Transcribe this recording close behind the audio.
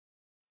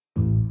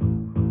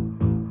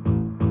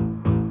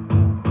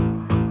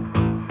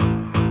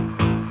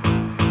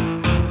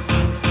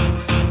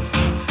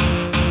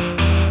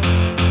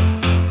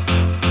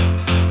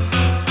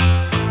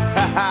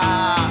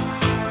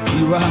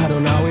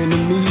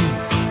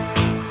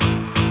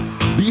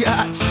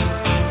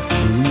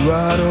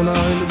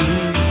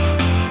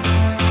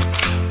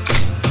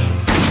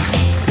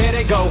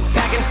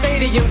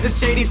is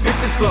shady,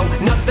 spits his flow.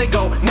 Nuts they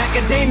go,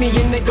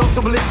 macadamian they go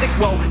so ballistic,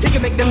 whoa. He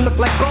can make them look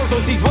like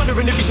bozos, he's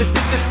wondering if he should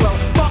spit this slow.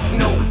 Fuck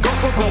no, go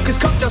for broke, his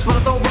cup just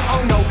runneth over,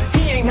 oh no.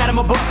 He ain't had him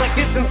a boss like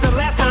this since the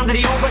last time that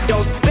he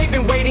overdosed. They've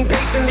been waiting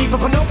patiently for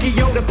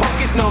Pinocchio to poke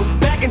his nose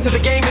back into the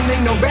game, and they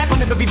know rap will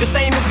never be the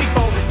same as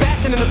before.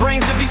 Bashing in the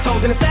brains of these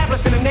hoes and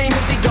establishing a name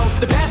as he goes.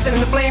 The passion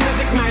and the flame is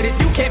ignited,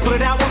 you can't put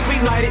it out once we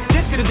light it.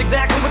 This shit is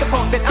exactly what the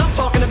fuck that I'm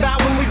talking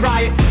about when we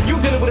riot. You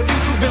dealing with a few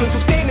true villains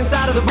who stand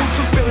inside of the booth,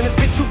 you spilling and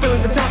spit true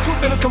feelings until true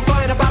feelings come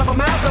flying up out of our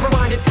mouths, never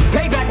mind it.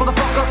 Payback,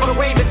 motherfucker, for the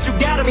way that you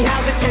got at me,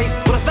 how's it taste?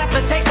 When I slap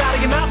the taste out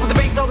of your mouth with the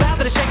bass so loud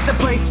that it shakes the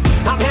place.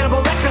 I'm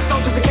Hannibal Lecter, so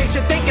just in case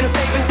you're thinking of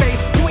saving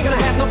face, you ain't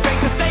gonna have no face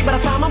to say by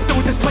the time I'm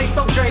through with this place,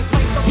 so Dre's.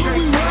 Here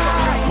we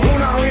ride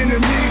on our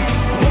enemies,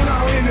 on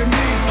our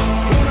enemies,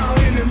 on our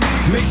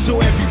enemies. Make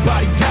sure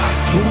everybody die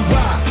when we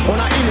ride on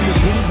our enemies,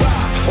 when we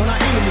ride on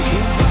our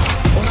enemies,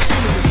 on our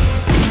enemies.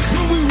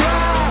 Here we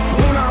ride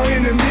on our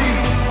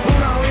enemies,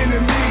 on our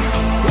enemies,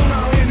 on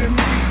our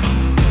enemies.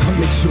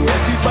 Make sure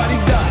everybody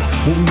die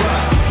when we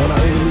ride on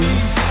our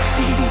enemies.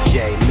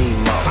 DJ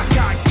Mimo. I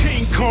got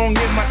King Kong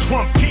in my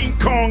trunk, King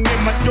Kong in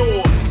my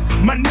doors.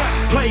 My nuts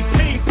play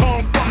ping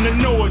pong from the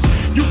noise.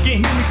 You can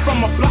hear me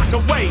from a block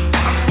away.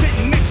 I'm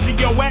sitting next to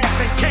your ass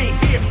and can't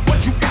hear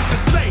what you got to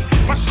say.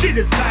 My shit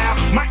is loud,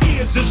 my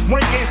ears is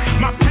ringing.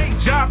 My paint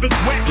job is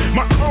wet,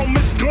 my chrome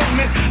is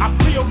gleaming. I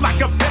feel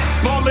like a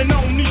vet balling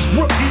on these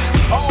rookies.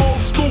 A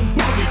old school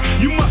bully,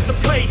 you must have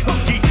played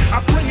hooky.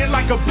 I bring it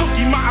like a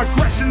bookie, my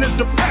aggression is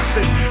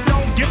depressing.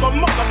 Don't give a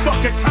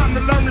motherfucker time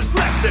to learn this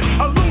lesson.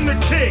 A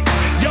lunatic,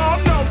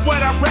 y'all know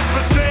what I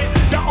represent.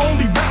 The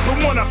only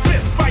rapper wanna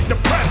fist fight the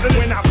president.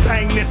 When I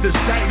bang this, it's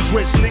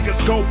dangerous,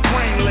 niggas go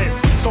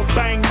brainless. So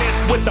bang this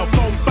with the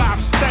 4-5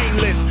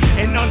 stainless.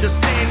 And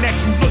understand that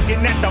you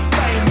looking at the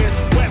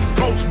famous West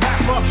Coast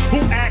rapper who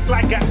act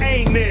like an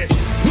anus.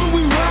 Here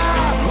we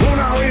ride on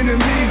our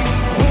enemies,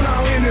 on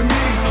our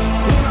enemies,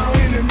 on our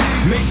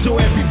enemies. Make sure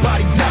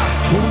everybody die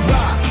when we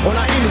ride on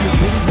our enemies,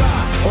 when we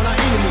ride on our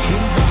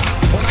enemies,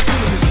 when we ride on our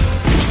enemies.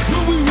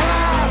 Here we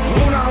ride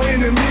on our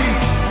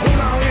enemies, on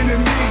our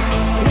enemies,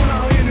 on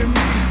our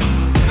enemies.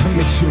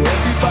 Make sure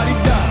everybody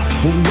die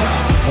when we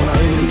ride on our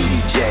enemies.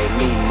 DJ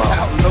Mimo.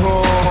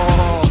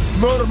 Outlaw.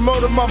 Murder,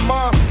 murder, my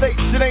mind state.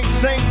 Shit ain't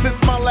changed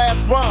since my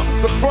last rhyme.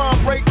 The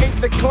crime rate ain't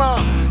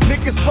declined.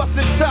 Niggas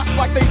busting shots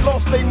like they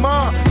lost their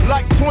mind.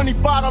 Like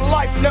 25 to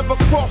life, never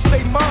crossed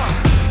their mind.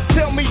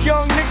 Tell me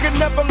young nigga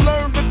never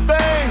learned a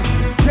thing.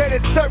 Dead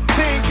at 13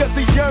 cause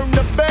he yearned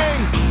to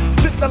bang.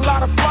 Sent a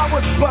lot of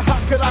flowers, but how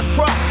could I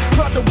cry?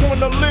 Tried to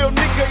warn a little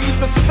nigga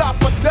either stop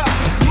or die.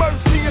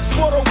 Mercy is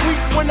for the weak,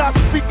 when I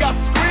speak I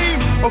scream.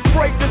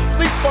 Afraid to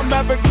sleep, I'm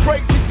having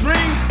crazy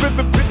dreams.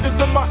 Vivid pictures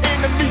of my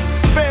enemies,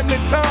 family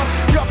time.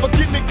 Y'all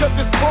forgive me cause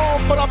it's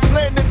wrong, but I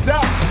plan to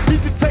die.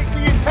 Need to take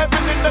me in heaven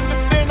and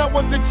understand I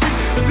wasn't cheap.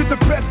 I did the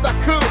best I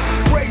could,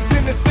 raised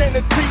in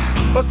insanity.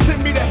 Or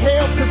send me to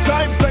hell cause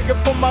I ain't begging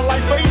for my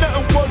life. Ain't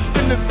nothing worse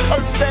than this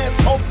cursed ass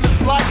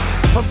hopeless life.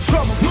 I'm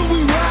troubled. Here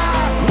we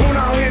ride on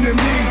our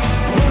enemies,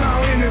 on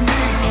our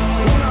enemies,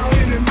 on our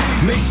enemies.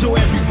 Make sure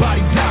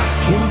everybody die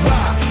when we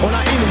ride on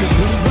our enemies,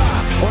 when we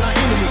ride on our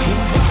enemies,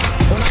 when we ride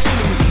on our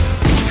enemies.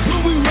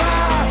 Here we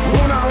ride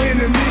on our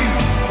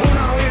enemies, on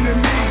our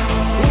enemies,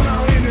 on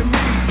our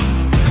enemies.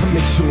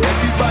 Make sure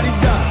everybody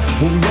die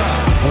when we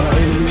ride on our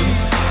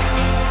enemies.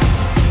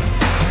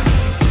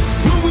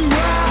 Here we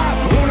ride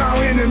on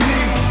our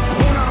enemies,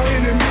 on our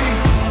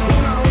enemies,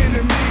 on our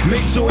enemies.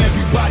 Make sure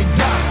everybody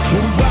die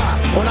when we ride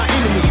on our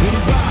enemies, when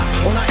we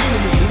ride on our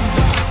enemies, when we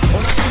ride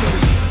on our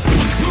enemies.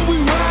 Here we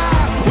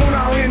ride on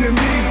our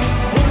enemies,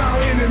 on our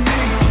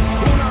enemies,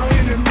 on our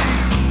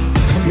enemies.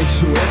 Make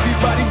sure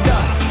everybody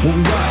die when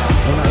we ride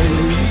on our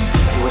enemies.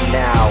 We're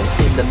now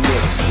in the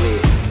mix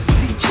with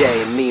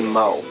DJ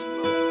Mimo.